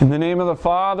In the name of the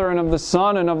Father, and of the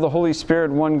Son, and of the Holy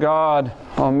Spirit, one God.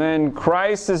 Amen.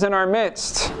 Christ is in our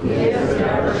midst. Yes,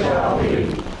 never shall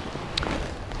be.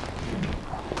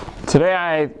 Today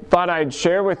I thought I'd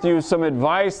share with you some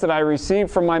advice that I received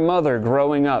from my mother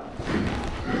growing up.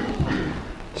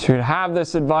 She would have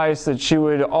this advice that she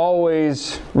would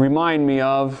always remind me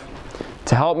of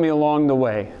to help me along the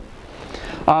way.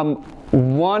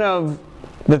 One of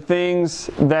the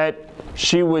things that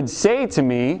she would say to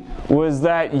me was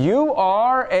that you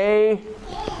are a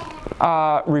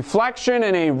reflection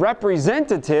and a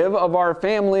representative of our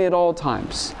family at all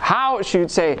times. She would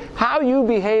say, how you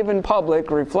behave in public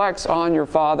reflects on your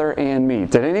father and me.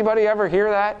 Did anybody ever hear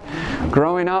that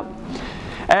growing up?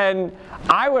 And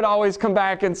I would always come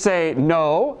back and say,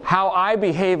 no, how I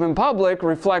behave in public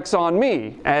reflects on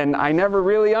me. And I never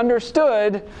really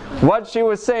understood what she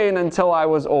was saying until I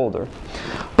was older.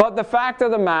 But the fact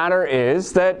of the matter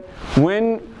is that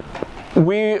when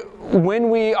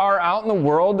we are out in the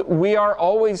world, we are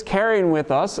always carrying with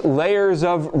us layers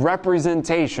of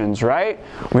representations, right?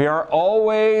 We are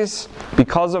always,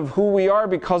 because of who we are,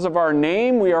 because of our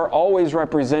name, we are always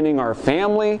representing our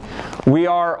family. We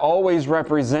are always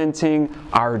representing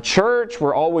our church.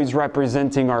 We're always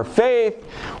representing our faith.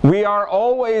 We are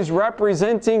always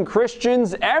representing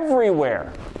Christians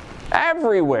everywhere.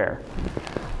 Everywhere.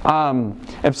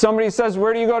 If somebody says,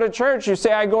 where do you go to church? You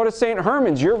say, I go to St.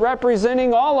 Herman's. You're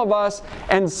representing all of us,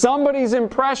 and somebody's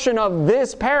impression of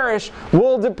this parish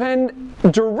will depend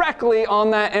directly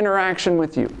on that interaction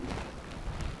with you.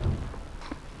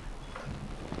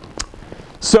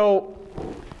 So,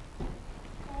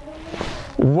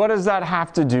 what does that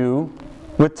have to do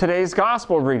with today's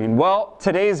gospel reading? Well,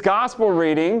 today's gospel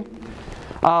reading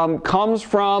comes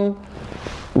from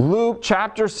Luke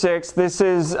chapter 6. This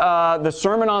is the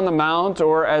Sermon on the Mount,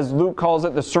 or as Luke calls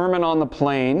it, the Sermon on the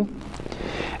Plain.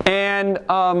 And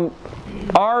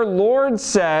our Lord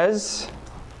says,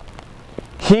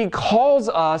 He calls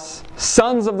us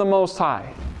sons of the Most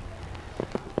High.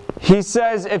 He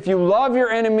says, if you love your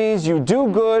enemies, you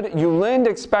do good, you lend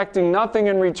expecting nothing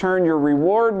in return, your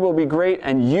reward will be great,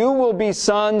 and you will be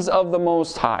sons of the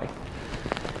Most High.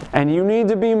 And you need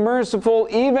to be merciful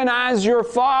even as your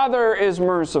Father is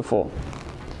merciful.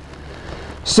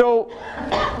 So,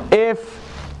 if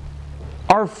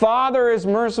our Father is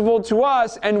merciful to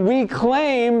us and we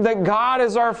claim that God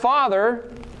is our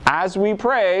Father, as we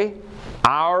pray,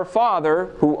 our Father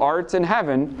who art in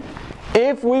heaven,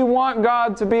 if we want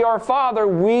God to be our Father,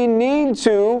 we need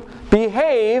to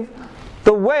behave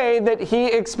the way that He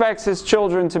expects His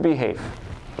children to behave.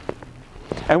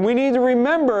 And we need to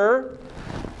remember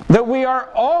that we are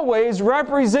always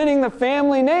representing the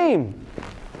family name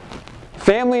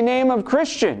of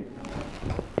Christian.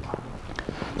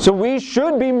 So we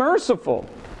should be merciful.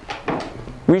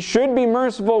 We should be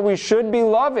merciful. We should be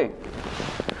loving.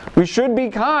 We should be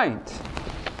kind.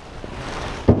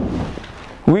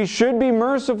 We should be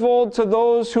merciful to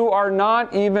those who are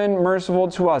not even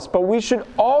merciful to us. But we should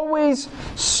always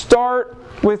start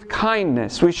with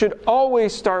kindness. We should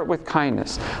always start with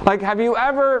kindness. Like, have you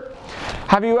ever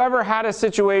had a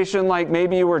situation like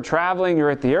maybe you were traveling,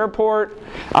 you're at the airport,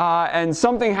 and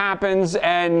something happens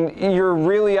and you're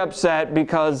really upset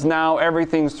because now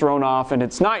everything's thrown off and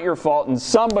it's not your fault and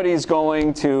somebody's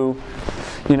going to,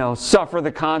 suffer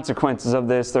the consequences of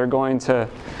this. They're going to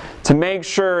make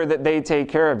sure that they take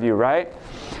care of you, right?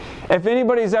 If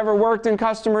anybody's ever worked in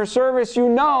customer service, you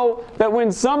know that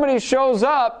when somebody shows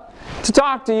up to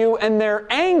talk to you and they're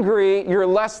angry, you're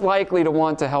less likely to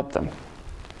want to help them.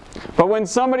 But when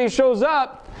somebody shows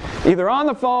up, either on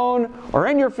the phone or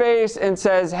in your face and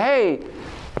says, hey,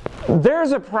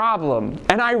 there's a problem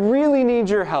and I really need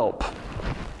your help.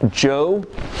 Joe,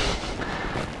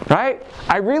 right?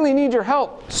 I really need your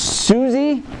help.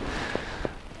 Susie,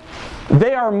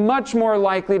 they are much more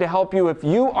likely to help you if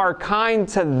you are kind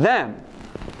to them,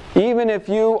 even if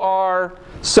you are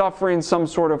suffering some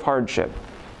sort of hardship.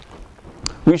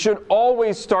 We should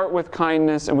always start with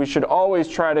kindness, and we should always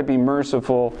try to be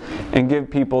merciful and give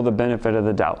people the benefit of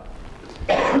the doubt.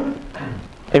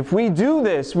 If we do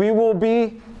this, we will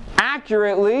be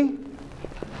accurately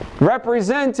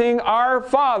representing our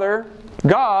Father,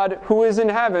 God, who is in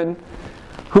heaven,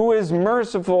 who is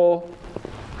merciful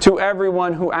to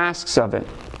everyone who asks of it.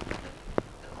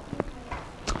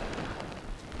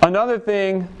 Another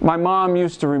thing my mom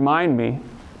used to remind me,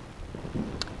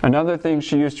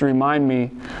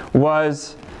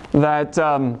 was that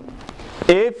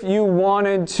if you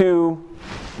wanted to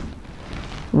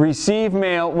receive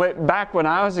mail, back when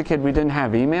I was a kid we didn't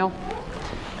have email,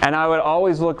 and I would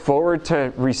always look forward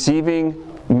to receiving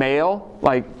mail,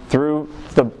 like through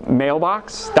the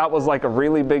mailbox. That was like a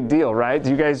really big deal, right? Do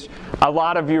you guys, a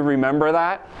lot of you remember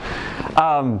that?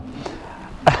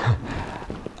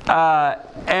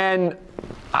 And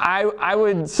I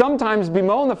would sometimes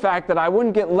bemoan the fact that I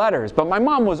wouldn't get letters, but my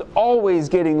mom was always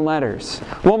getting letters.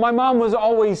 Well, my mom was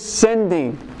always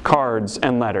sending cards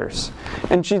and letters.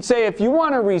 And she'd say, if you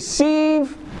want to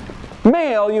receive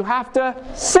mail, you have to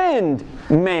send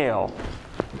mail.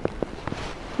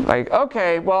 Like,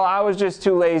 okay, well, I was just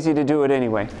too lazy to do it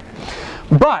anyway.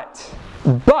 But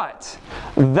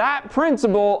that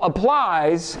principle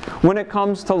applies when it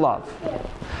comes to love.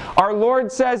 Our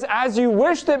Lord says, as you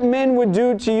wish that men would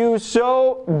do to you,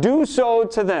 so do so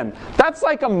to them. That's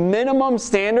like a minimum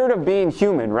standard of being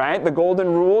human, right? The golden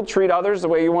rule, treat others the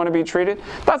way you want to be treated.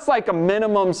 That's like a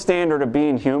minimum standard of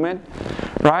being human,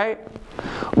 right?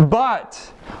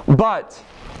 But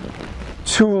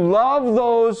to love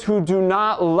those who do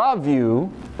not love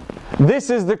you, this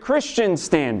is the Christian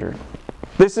standard.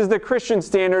 This is the Christian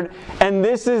standard, and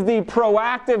this is the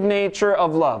proactive nature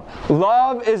of love.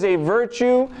 Love is a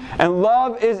virtue, and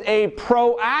love is a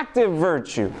proactive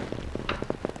virtue.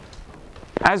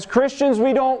 As Christians,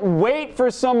 we don't wait for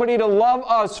somebody to love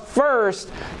us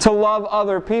first to love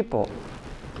other people.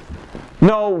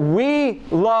 No, we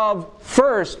love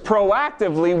first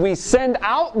proactively. We send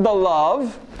out the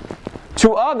love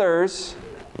to others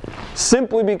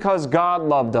simply because God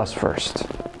loved us first.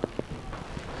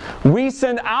 We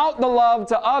send out the love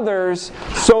to others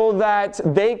so that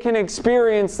they can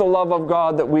experience the love of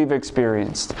God that we've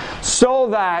experienced. So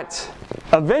that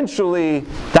eventually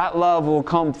that love will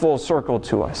come full circle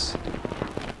to us.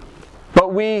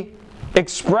 But we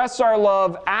express our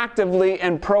love actively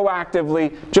and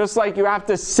proactively, just like you have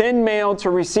to send mail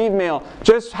to receive mail.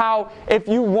 Just how if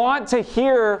you want to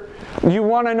hear, you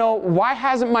want to know, why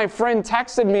hasn't my friend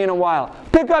texted me in a while?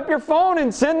 Pick up your phone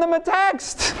and send them a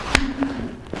text.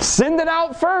 Send it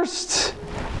out first,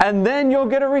 and then you'll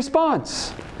get a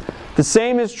response. The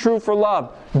same is true for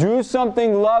love. Do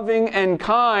something loving and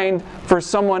kind for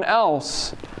someone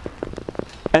else,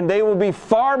 and they will be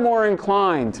far more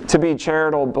inclined to be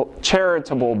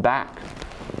charitable back.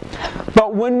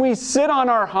 But when we sit on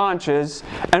our haunches,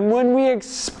 and when we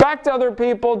expect other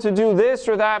people to do this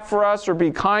or that for us, or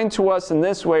be kind to us in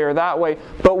this way or that way,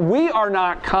 but we are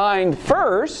not kind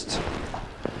first,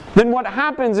 then what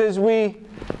happens is we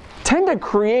tend to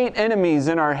create enemies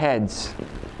in our heads.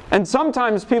 And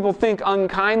sometimes people think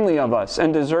unkindly of us,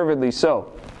 and deservedly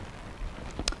so.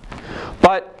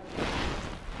 But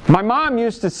my mom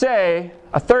used to say,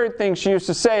 a third thing she used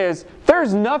to say is,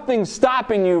 there's nothing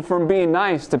stopping you from being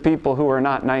nice to people who are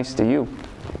not nice to you.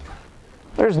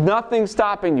 There's nothing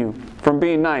stopping you from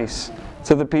being nice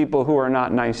to the people who are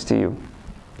not nice to you.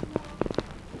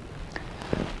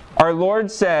 Our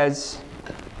Lord says,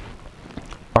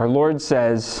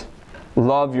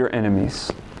 love your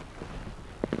enemies.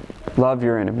 Love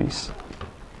your enemies.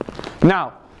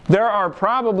 Now, there are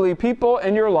probably people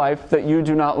in your life that you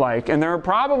do not like, and there are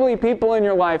probably people in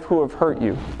your life who have hurt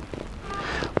you.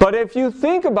 But if you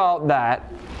think about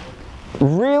that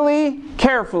really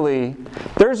carefully,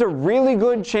 there's a really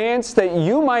good chance that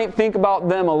you might think about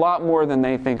them a lot more than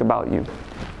they think about you.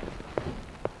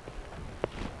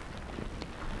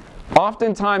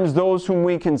 Oftentimes, those whom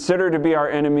we consider to be our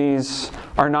enemies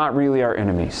are not really our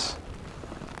enemies.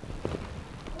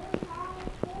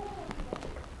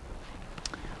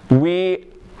 We,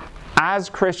 as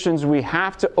Christians, we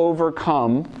have to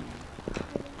overcome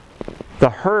the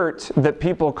hurt that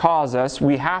people cause us.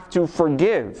 We have to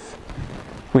forgive.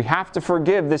 We have to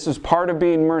forgive. This is part of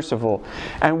being merciful.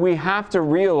 And we have to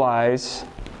realize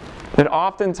that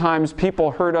oftentimes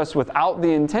people hurt us without the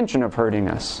intention of hurting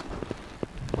us.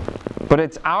 But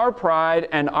it's our pride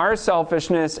and our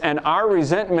selfishness and our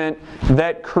resentment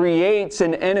that creates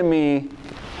an enemy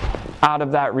out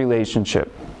of that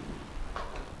relationship.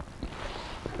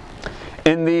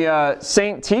 In the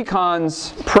St.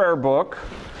 Tikhon's prayer book,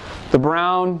 the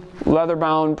brown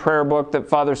leather-bound prayer book that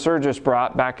Father Sergius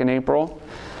brought back in April,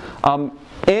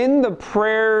 in the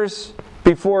prayers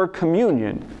before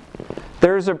communion,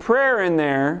 there's a prayer in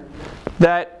there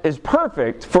that is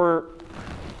perfect for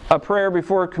a prayer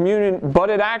before communion, but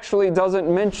it actually doesn't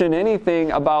mention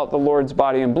anything about the Lord's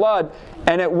body and blood,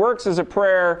 and it works as a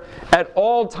prayer at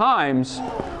all times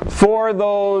for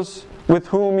those with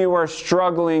whom you are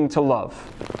struggling to love.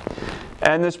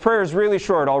 And this prayer is really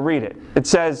short. I'll read it. It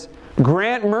says,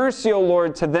 "Grant mercy, O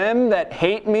Lord, to them that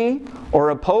hate me, or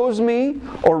oppose me,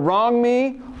 or wrong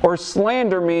me, or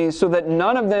slander me, so that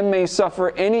none of them may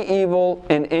suffer any evil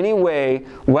in any way,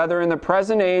 whether in the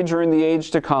present age or in the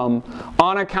age to come,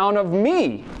 on account of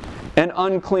me, an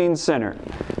unclean sinner.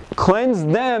 Cleanse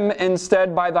them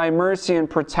instead by thy mercy, and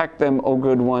protect them, O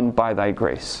good one, by thy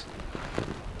grace.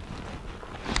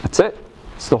 That's it.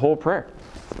 It's the whole prayer.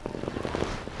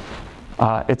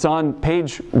 It's on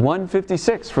page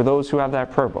 156 for those who have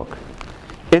that prayer book.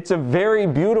 It's a very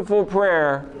beautiful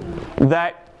prayer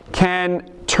that can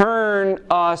turn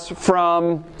us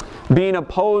from being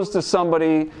opposed to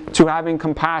somebody to having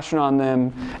compassion on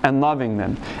them and loving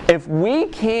them. If we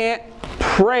can't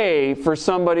pray for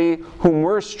somebody whom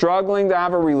we're struggling to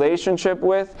have a relationship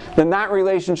with, then that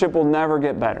relationship will never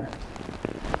get better.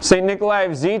 St. Nikolai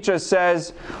of Zicha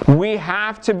says, we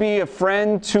have to be a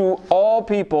friend to all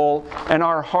people in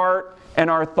our heart and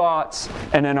our thoughts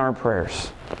and in our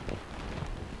prayers.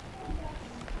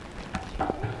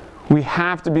 We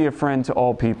have to be a friend to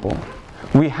all people.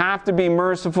 We have to be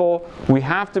merciful. We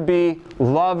have to be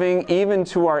loving even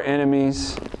to our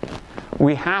enemies.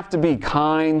 We have to be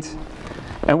kind.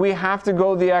 And we have to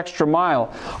go the extra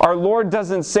mile. Our Lord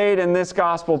doesn't say it in this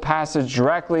gospel passage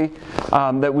directly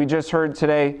that we just heard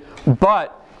today,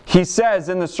 but He says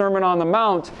in the Sermon on the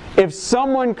Mount, if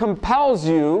someone compels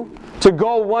you to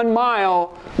go 1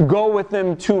 mile, go with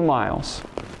them 2 miles.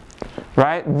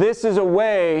 Right? This is a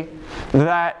way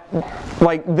that,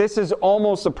 this is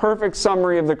almost a perfect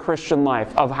summary of the Christian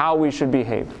life, of how we should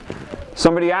behave.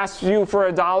 Somebody asks you for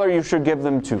 $1, you should give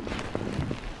them 2.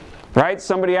 Right?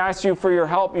 Somebody asks you for your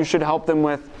help, you should help them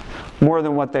with more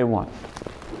than what they want.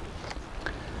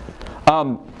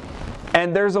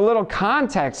 And there's a little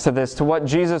context to this, to what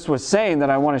Jesus was saying, that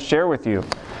I want to share with you.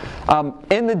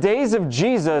 In the days of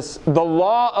Jesus, the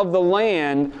law of the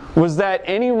land was that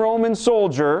any Roman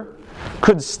soldier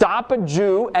could stop a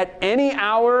Jew at any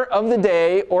hour of the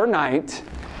day or night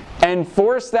and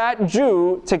force that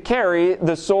Jew to carry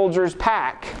the soldier's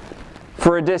pack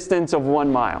for a distance of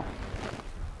 1 mile.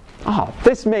 Oh,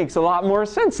 this makes a lot more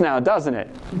sense now, doesn't it?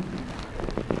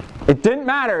 It didn't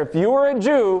matter. If you were a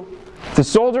Jew, the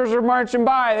soldiers are marching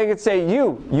by, they could say,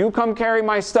 you come carry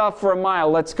my stuff for 1 mile,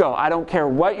 let's go. I don't care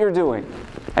what you're doing.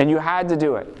 And you had to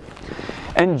do it.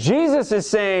 And Jesus is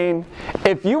saying,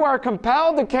 if you are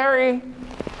compelled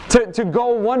to go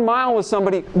 1 mile with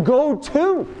somebody, go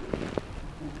 2.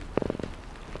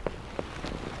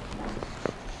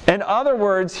 In other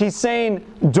words, He's saying,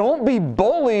 don't be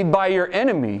bullied by your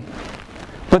enemy,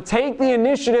 but take the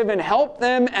initiative and help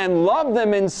them and love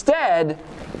them instead,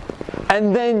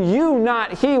 and then you,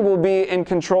 not he, will be in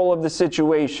control of the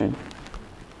situation.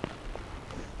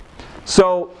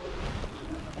 So,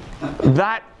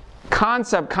 that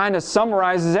concept kind of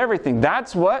summarizes everything.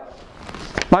 That's what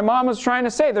my mom was trying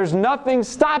to say. There's nothing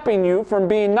stopping you from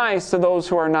being nice to those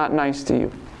who are not nice to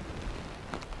you.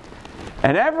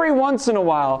 And every once in a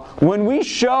while, when we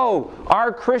show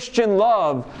our Christian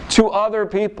love to other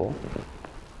people,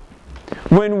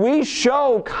 when we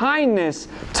show kindness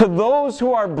to those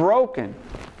who are broken,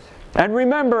 and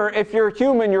remember, if you're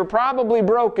human, you're probably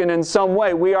broken in some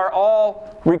way. We are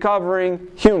all recovering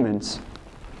humans.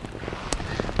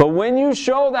 But when you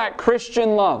show that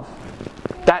Christian love,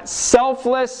 that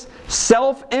selfless,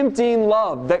 self-emptying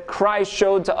love that Christ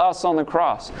showed to us on the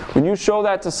cross, when you show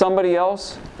that to somebody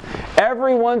else,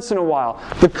 every once in a while,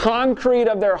 the concrete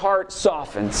of their heart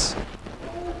softens.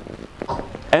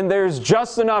 And there's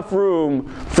just enough room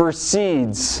for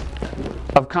seeds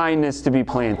of kindness to be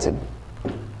planted.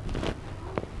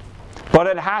 But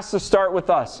it has to start with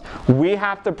us. We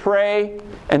have to pray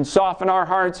and soften our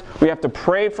hearts. We have to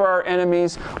pray for our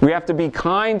enemies. We have to be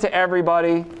kind to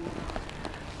everybody.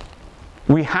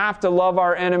 We have to love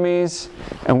our enemies.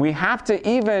 And we have to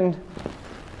even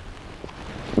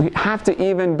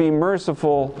be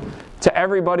merciful to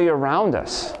everybody around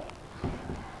us.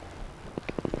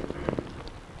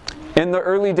 In the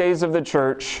early days of the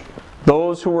church,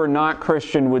 those who were not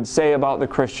Christian would say about the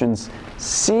Christians,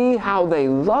 see how they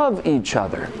love each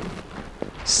other.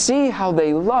 See how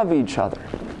they love each other.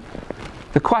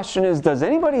 The question is, does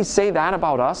anybody say that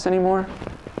about us anymore?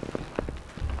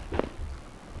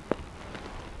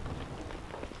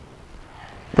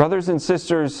 Brothers and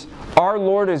sisters, our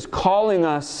Lord is calling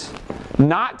us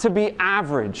not to be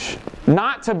average,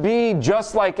 not to be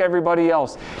just like everybody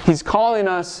else. He's calling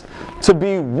us to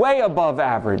be way above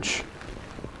average.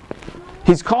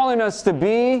 He's calling us to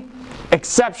be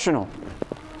exceptional.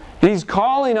 He's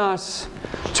calling us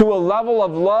to a level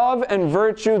of love and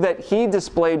virtue that He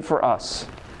displayed for us.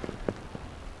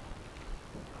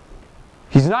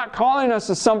 He's not calling us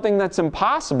to something that's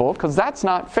impossible, because that's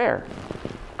not fair.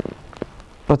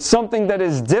 But something that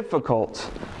is difficult,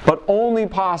 but only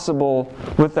possible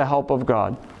with the help of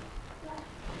God.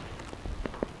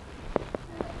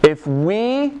 If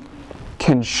we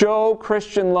can show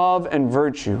Christian love and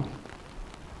virtue,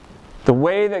 the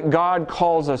way that God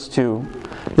calls us to,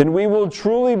 then we will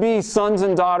truly be sons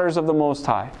and daughters of the Most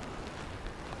High.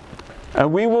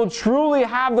 And we will truly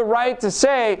have the right to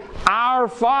say, Our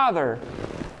Father,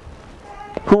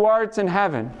 who art in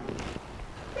heaven,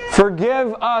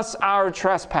 forgive us our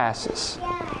trespasses.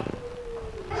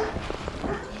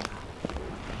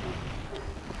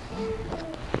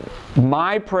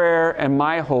 My prayer and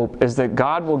my hope is that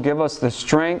God will give us the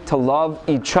strength to love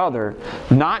each other,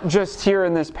 not just here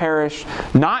in this parish,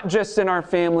 not just in our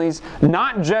families,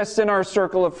 not just in our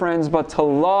circle of friends, but to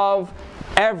love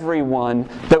everyone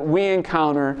that we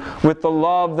encounter with the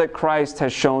love that Christ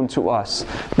has shown to us.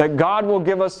 That God will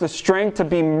give us the strength to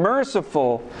be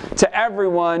merciful to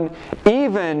everyone,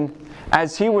 even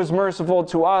as He was merciful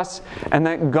to us, and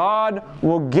that God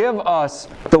will give us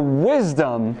the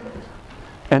wisdom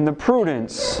and the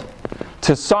prudence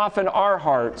to soften our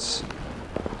hearts,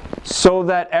 so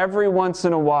that every once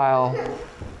in a while,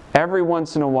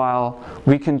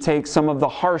 we can take some of the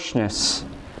harshness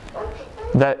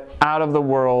that out of the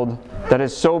world that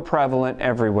is so prevalent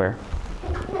everywhere.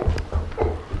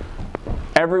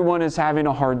 Everyone is having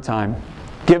a hard time.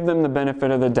 Give them the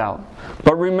benefit of the doubt.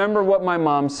 But remember what my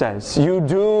mom says. You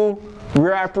do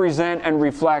represent and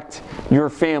reflect your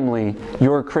family,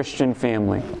 your Christian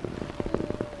family.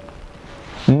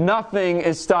 Nothing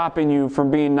is stopping you from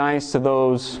being nice to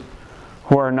those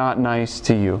who are not nice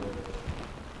to you.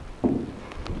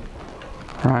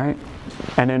 Right?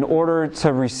 And in order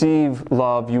to receive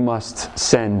love, you must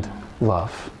send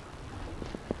love.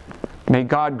 May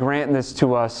God grant this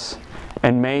to us,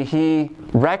 and may He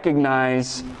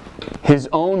recognize His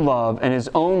own love and His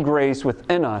own grace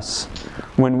within us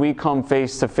when we come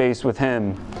face to face with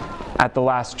Him at the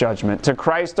last judgment. To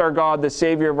Christ our God, the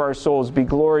Savior of our souls, be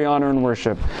glory, honor, and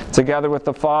worship, together with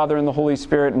the Father and the Holy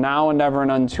Spirit, now and ever and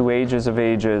unto ages of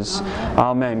ages.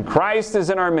 Amen. Christ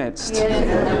is in our midst.